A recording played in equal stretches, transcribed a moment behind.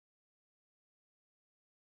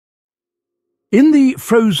In the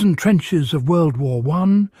frozen trenches of World War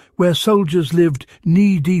I, where soldiers lived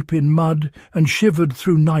knee-deep in mud and shivered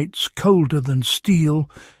through nights colder than steel,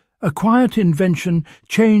 a quiet invention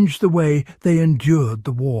changed the way they endured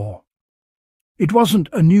the war. It wasn't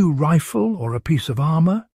a new rifle or a piece of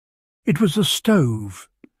armour. It was a stove,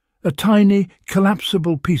 a tiny,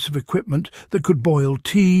 collapsible piece of equipment that could boil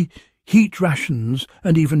tea, heat rations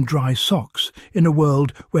and even dry socks in a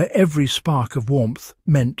world where every spark of warmth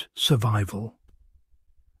meant survival.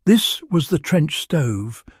 This was the trench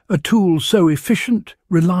stove, a tool so efficient,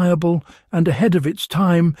 reliable and ahead of its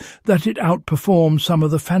time that it outperformed some of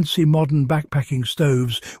the fancy modern backpacking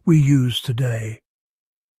stoves we use today.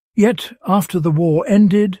 Yet, after the war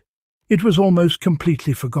ended, it was almost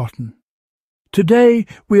completely forgotten. Today,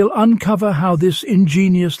 we'll uncover how this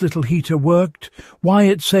ingenious little heater worked, why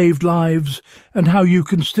it saved lives, and how you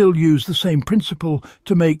can still use the same principle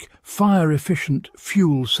to make fire-efficient,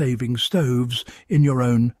 fuel-saving stoves in your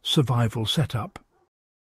own survival setup.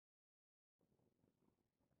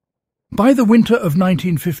 By the winter of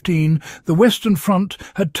 1915, the Western Front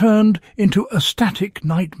had turned into a static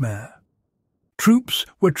nightmare. Troops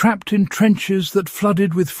were trapped in trenches that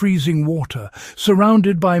flooded with freezing water,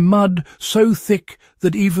 surrounded by mud so thick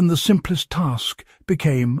that even the simplest task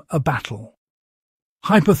became a battle.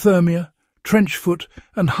 Hypothermia, trench foot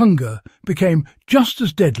and hunger became just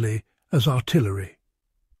as deadly as artillery.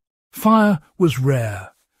 Fire was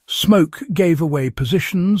rare, smoke gave away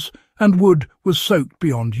positions, and wood was soaked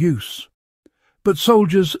beyond use. But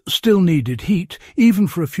soldiers still needed heat, even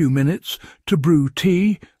for a few minutes, to brew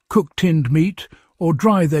tea, cook tinned meat, or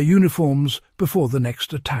dry their uniforms before the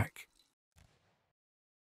next attack.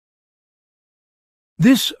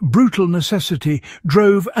 This brutal necessity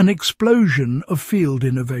drove an explosion of field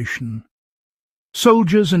innovation.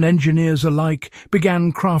 Soldiers and engineers alike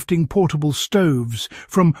began crafting portable stoves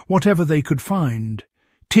from whatever they could find: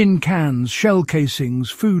 tin cans, shell casings,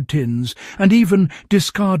 food tins, and even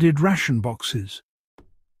discarded ration boxes.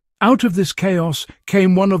 Out of this chaos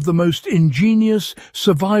came one of the most ingenious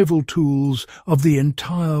survival tools of the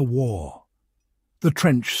entire war: the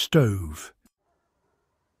trench stove.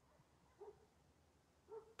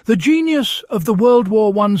 The genius of the World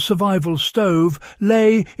War I survival stove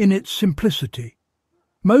lay in its simplicity.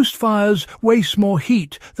 Most fires waste more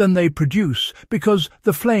heat than they produce because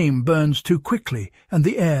the flame burns too quickly and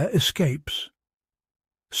the air escapes.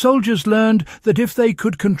 Soldiers learned that if they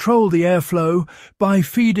could control the airflow by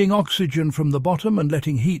feeding oxygen from the bottom and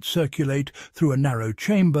letting heat circulate through a narrow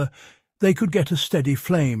chamber, they could get a steady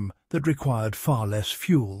flame that required far less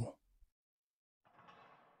fuel.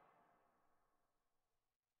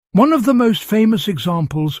 One of the most famous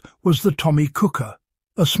examples was the Tommy cooker,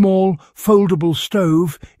 a small, foldable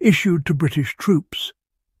stove issued to British troops.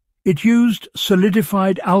 It used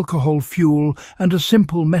solidified alcohol fuel and a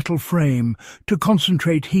simple metal frame to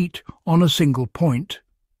concentrate heat on a single point,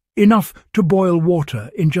 enough to boil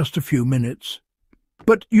water in just a few minutes.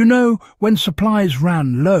 But you know, when supplies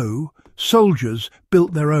ran low, soldiers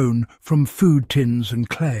built their own from food tins and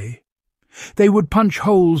clay. They would punch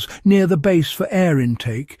holes near the base for air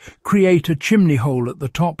intake, create a chimney hole at the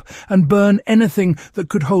top, and burn anything that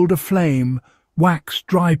could hold a flame: wax,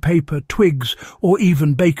 dry paper, twigs, or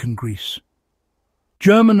even bacon grease.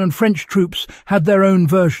 German and French troops had their own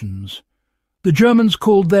versions. The Germans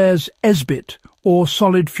called theirs Esbit, or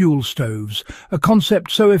solid fuel stoves, a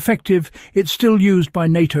concept so effective it's still used by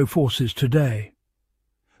NATO forces today.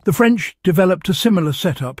 The French developed a similar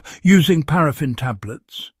setup using paraffin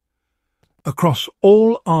tablets. Across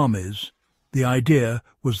all armies, the idea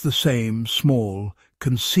was the same: small,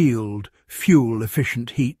 concealed,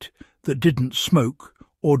 fuel-efficient heat that didn't smoke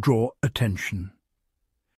or draw attention.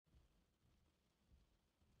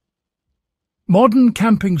 Modern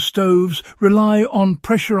camping stoves rely on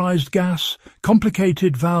pressurized gas,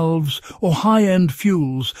 complicated valves, or high-end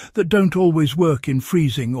fuels that don't always work in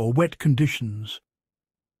freezing or wet conditions.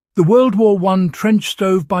 The World War I trench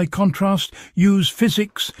stove, by contrast, used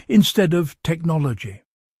physics instead of technology.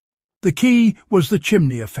 The key was the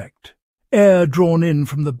chimney effect. Air drawn in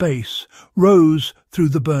from the base rose through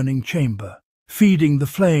the burning chamber, feeding the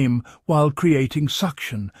flame while creating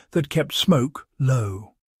suction that kept smoke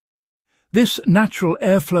low. This natural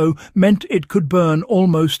airflow meant it could burn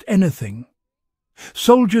almost anything.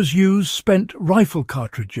 Soldiers used spent rifle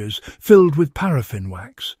cartridges filled with paraffin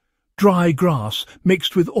wax, dry grass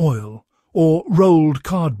mixed with oil, or rolled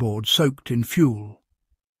cardboard soaked in fuel.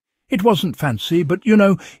 It wasn't fancy, but,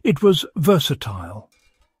 it was versatile.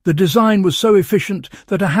 The design was so efficient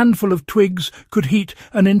that a handful of twigs could heat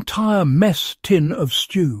an entire mess tin of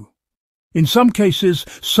stew. In some cases,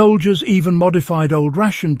 soldiers even modified old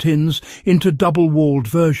ration tins into double-walled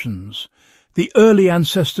versions, the early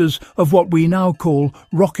ancestors of what we now call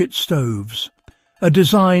rocket stoves, a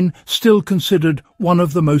design still considered one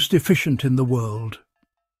of the most efficient in the world.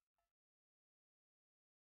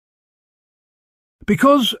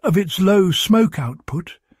 Because of its low smoke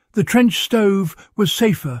output, the trench stove was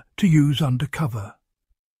safer to use under cover.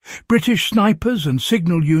 British snipers and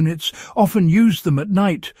signal units often used them at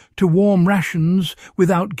night to warm rations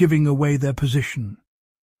without giving away their position.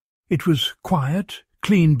 It was quiet,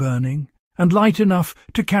 clean-burning, and light enough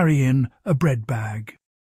to carry in a bread bag.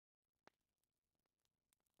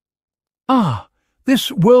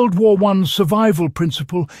 This World War I survival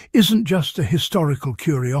principle isn't just a historical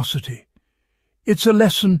curiosity. It's a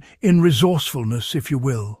lesson in resourcefulness, if you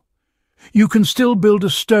will. You can still build a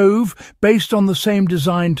stove based on the same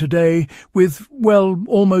design today with, well,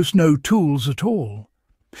 almost no tools at all.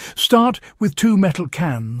 Start with 2 metal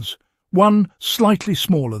cans, one slightly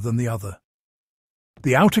smaller than the other.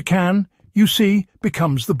 The outer can, you see,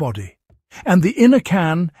 becomes the body, and the inner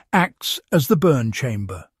can acts as the burn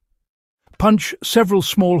chamber. Punch several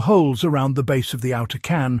small holes around the base of the outer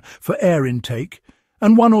can for air intake,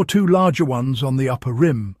 and 1 or 2 larger ones on the upper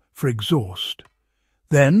rim for exhaust.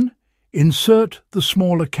 Then, insert the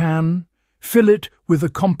smaller can, fill it with a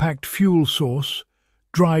compact fuel source,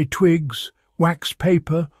 dry twigs, wax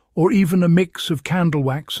paper, or even a mix of candle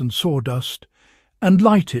wax and sawdust, and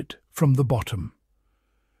light it from the bottom.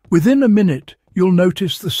 Within a minute, you'll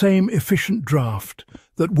notice the same efficient draft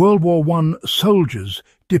that World War I soldiers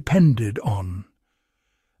depended on.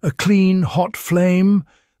 A clean, hot flame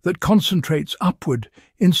that concentrates upward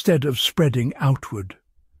instead of spreading outward.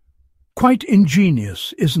 Quite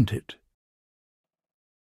ingenious, isn't it?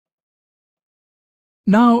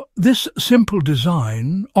 Now, this simple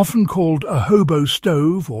design, often called a hobo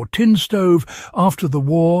stove or tin stove after the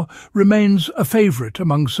war, remains a favourite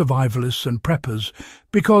among survivalists and preppers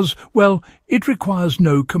because, well, it requires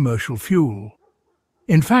no commercial fuel.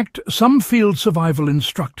 In fact, some field survival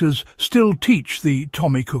instructors still teach the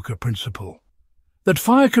Tommy Cooker principle. That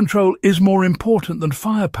fire control is more important than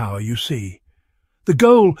firepower, you see. The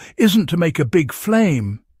goal isn't to make a big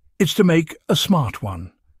flame, it's to make a smart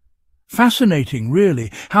one. Fascinating,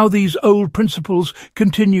 really, how these old principles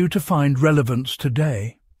continue to find relevance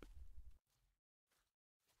today.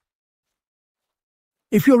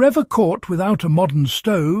 If you're ever caught without a modern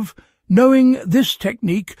stove, knowing this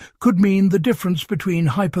technique could mean the difference between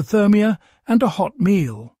hypothermia and a hot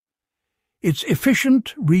meal. It's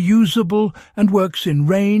efficient, reusable, and works in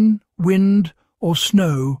rain, wind, or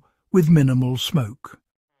snow with minimal smoke.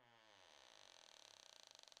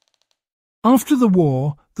 After the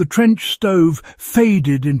war, the trench stove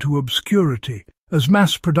faded into obscurity as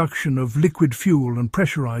mass production of liquid fuel and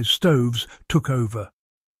pressurized stoves took over.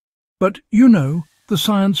 But, you know, the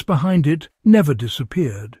science behind it never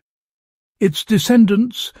disappeared. Its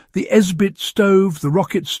descendants, the Esbit stove, the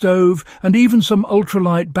rocket stove, and even some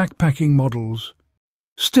ultralight backpacking models,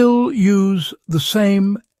 still use the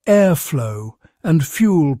same airflow and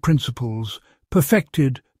fuel principles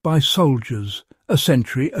perfected by soldiers a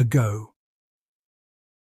century ago.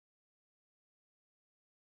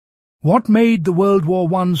 What made the World War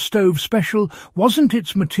I stove special wasn't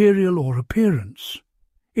its material or appearance.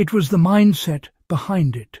 It was the mindset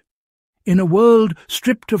behind it. In a world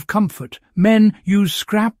stripped of comfort, men used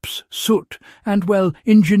scraps, soot, and, well,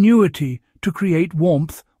 ingenuity to create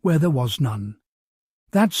warmth where there was none.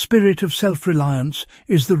 That spirit of self-reliance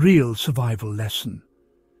is the real survival lesson.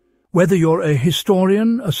 Whether you're a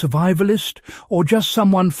historian, a survivalist, or just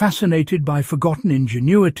someone fascinated by forgotten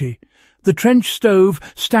ingenuity, the trench stove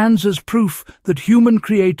stands as proof that human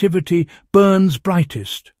creativity burns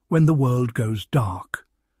brightest when the world goes dark.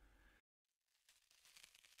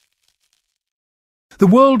 The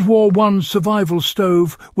World War I survival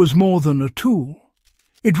stove was more than a tool.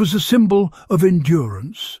 It was a symbol of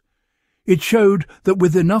endurance. It showed that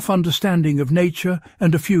with enough understanding of nature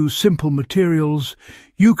and a few simple materials,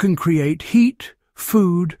 you can create heat,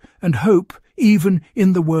 food, and hope even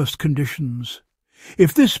in the worst conditions.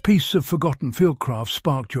 If this piece of forgotten fieldcraft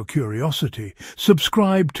sparked your curiosity,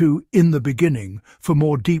 subscribe to In the Beginning for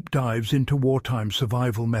more deep dives into wartime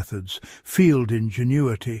survival methods, field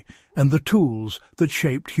ingenuity, and the tools that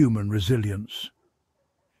shaped human resilience.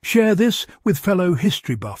 Share this with fellow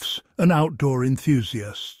history buffs and outdoor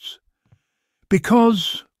enthusiasts.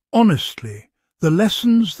 Because, honestly, the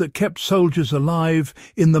lessons that kept soldiers alive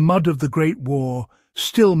in the mud of the Great War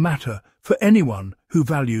still matter for anyone who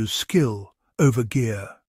values skill over gear.